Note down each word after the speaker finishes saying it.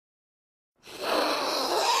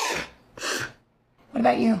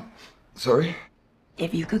What about you? Sorry?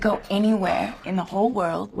 If you could go anywhere in the whole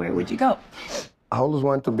world, where would you go? I always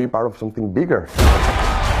wanted to be part of something bigger.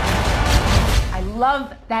 I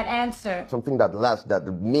love that answer. Something that lasts, that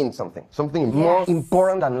means something. Something more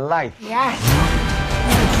important than life. Yes.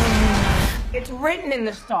 It's written in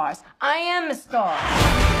the stars. I am a star.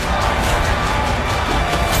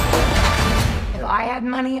 If I had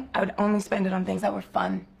money, I would only spend it on things that were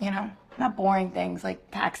fun, you know? Not boring things like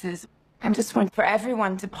taxes. I'm just one for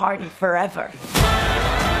everyone to party forever.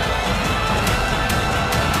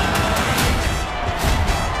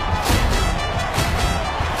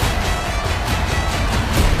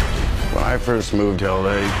 When I first moved to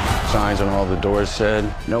LA, signs on all the doors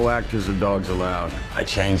said, no actors or dogs allowed. I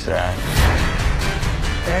changed that.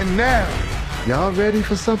 And now, y'all ready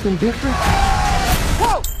for something different?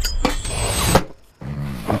 Whoa!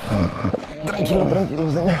 Tranquilo,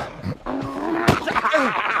 tranquilo, señor.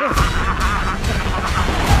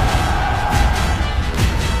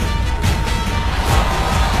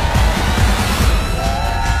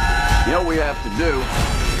 You know what we have to do?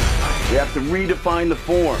 We have to redefine the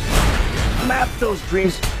form. Map those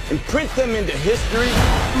dreams and print them into history.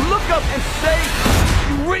 Look up and say,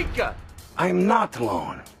 Eureka! I am not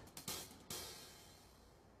alone.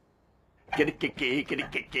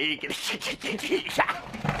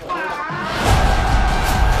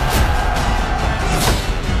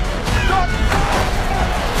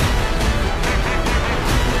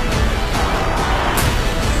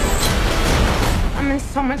 I'm in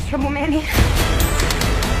so much trouble, Manny.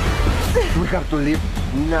 We have to leave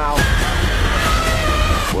now.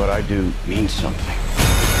 What I do means something.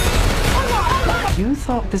 You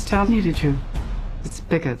thought this town needed you. It's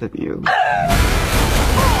bigger than you.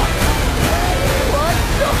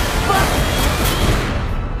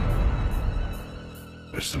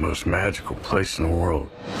 It's the most magical place in the world.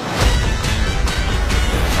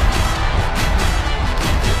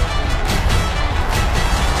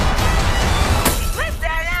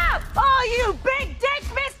 Listen up! All you big dick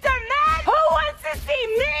Mr. Man! Who wants to see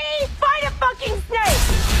me fight a fucking snake?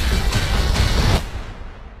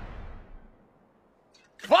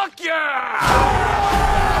 Fuck yeah!